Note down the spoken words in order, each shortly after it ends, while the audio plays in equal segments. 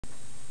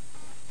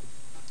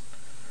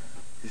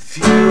If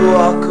you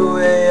walk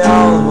away,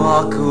 I'll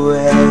walk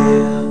away.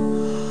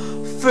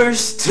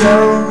 First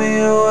tell me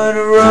what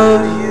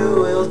road you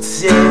will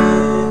take.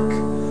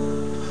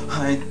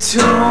 I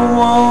don't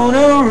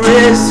wanna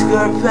risk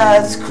our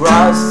paths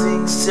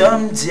crossing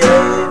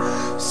someday.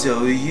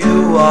 So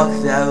you walk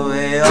that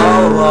way,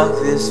 I'll walk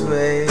this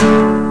way.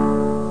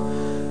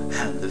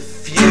 And the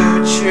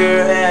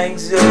future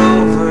hangs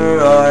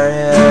over our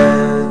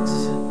heads,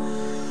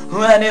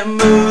 when it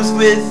moves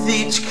with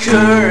each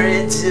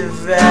current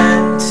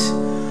event,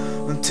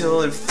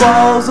 until it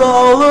falls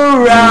all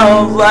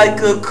around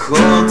like a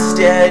cold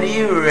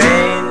steady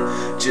rain,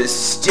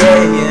 just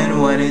staying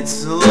when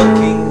it's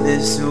looking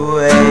this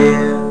way.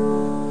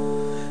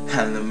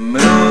 And the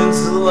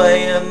moon's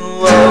laying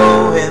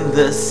low in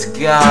the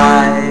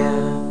sky,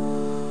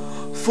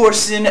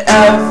 forcing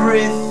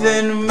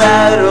everything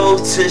metal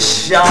to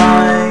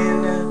shine.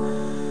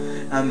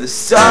 And the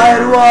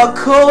sidewalk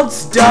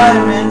holds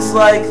diamonds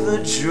like the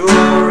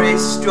jewelry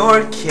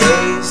store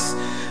case.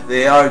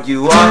 They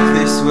argue, walk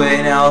this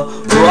way now,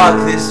 walk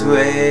this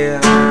way.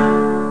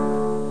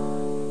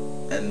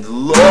 And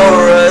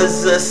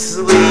Laura's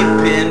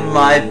asleep in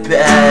my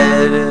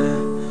bed.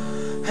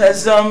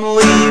 As I'm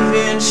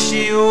leaving,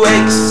 she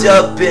wakes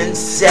up and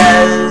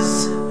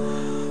says,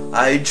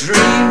 I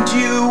dreamed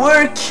you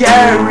were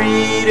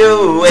carried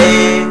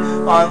away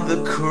on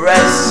the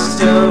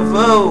crest of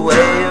a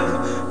wave.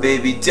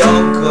 Baby,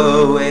 don't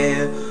go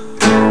away,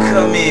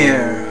 come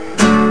here.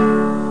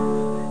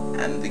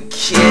 And the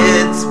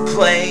kids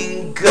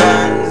playing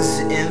guns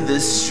in the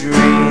street,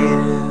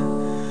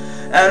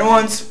 and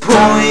one's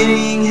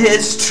pointing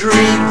his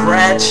tree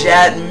branch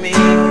at me.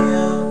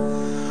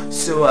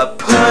 So I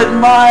put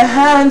my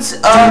hands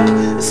up,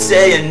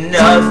 say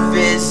enough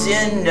is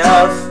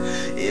enough.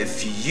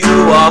 If you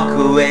walk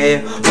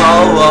away,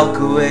 I'll walk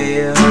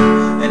away.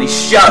 And he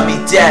shot me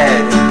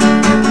dead.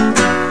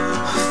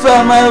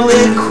 Found my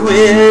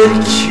liquid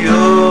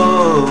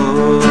cure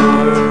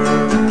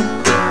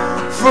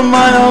from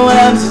my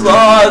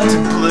landlocked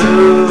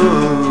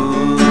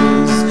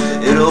blues.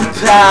 It'll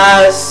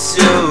pass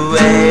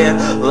away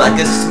like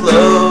a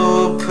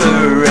slow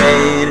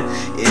parade.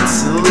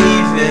 It's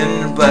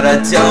leaving, but I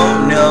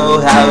don't know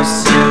how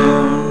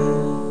soon.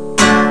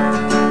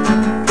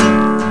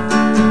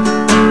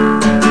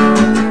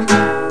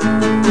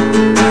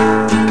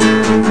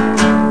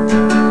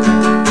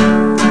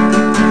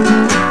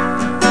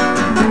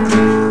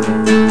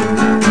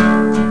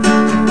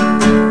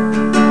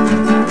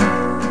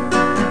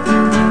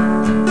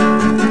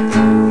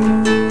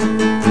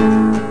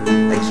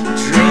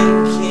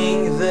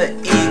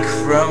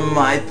 From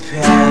my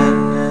pen,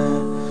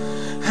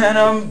 and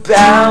I'm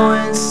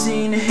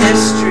balancing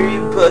history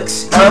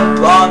books up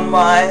on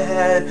my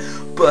head,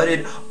 but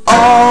it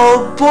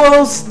all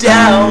boils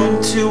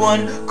down to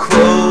one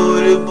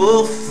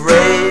quotable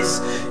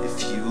phrase: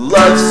 if you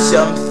love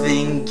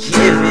something,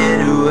 give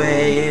it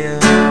away.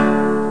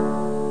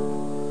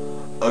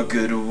 A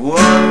good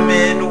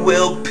woman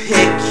will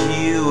pick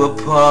you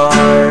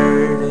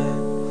apart,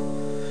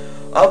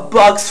 a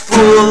box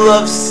full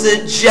of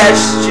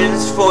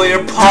suggestions for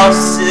your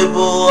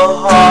possible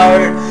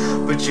heart.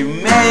 But you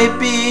may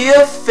be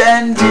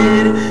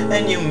offended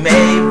and you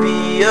may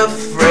be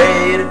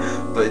afraid,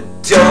 but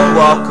don't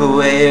walk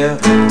away,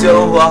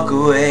 don't walk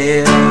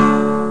away.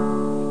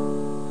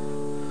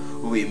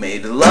 We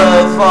made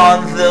love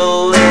on the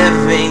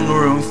living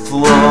room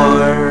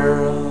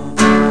floor,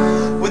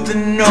 with the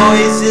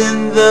noise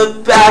in the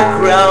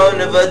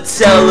background of a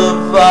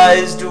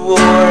televised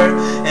war.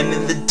 And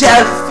in the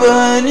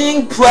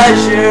deafening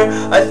pleasure,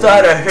 I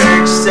thought I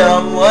heard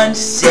someone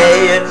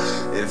say,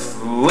 if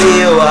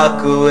we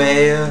walk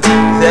away,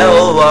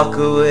 they'll walk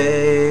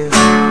away.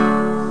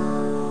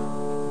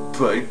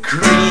 But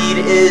greed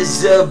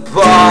is a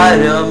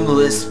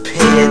bottomless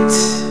pit,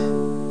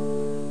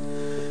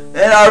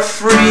 and our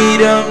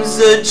freedom's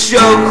a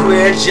joke,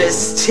 we're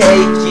just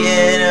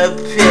taking a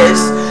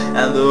piss.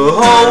 And the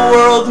whole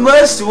world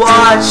must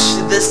watch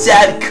the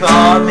sad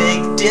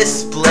comic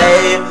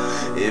display.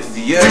 If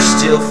you're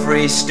still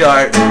free,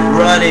 start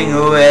running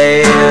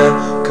away,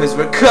 'cause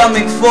we're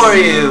coming for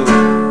you.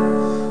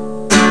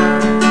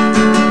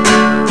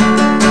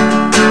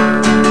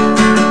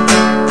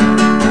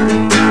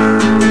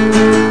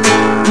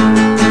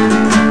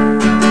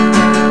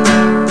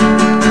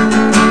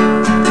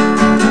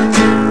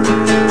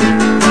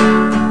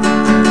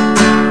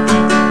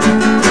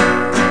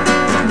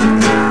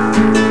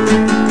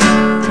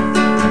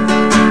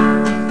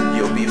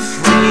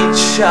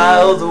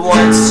 Child,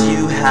 once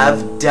you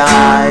have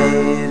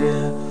died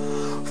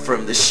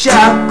from the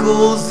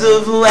shackles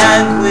of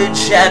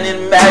language and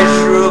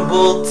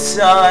immeasurable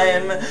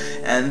time,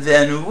 and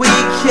then we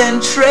can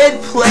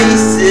trade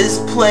places,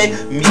 play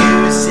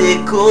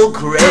musical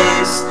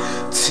grace.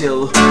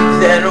 Till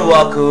then,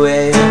 walk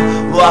away,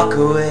 walk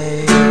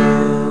away.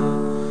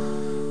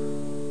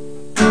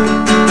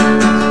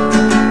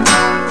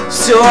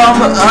 So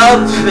I'm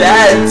up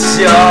at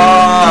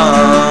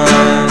dawn,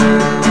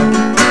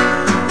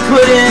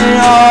 putting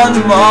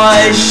on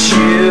my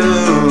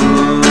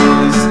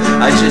shoes.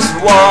 I just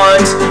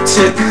want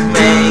to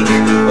make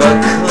a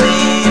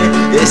clean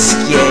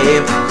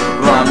escape.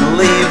 I'm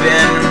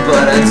leaving,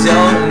 but I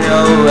don't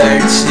know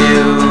where to.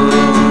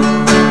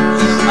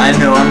 I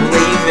know I'm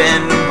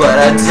leaving, but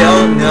I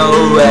don't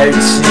know where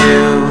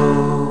to.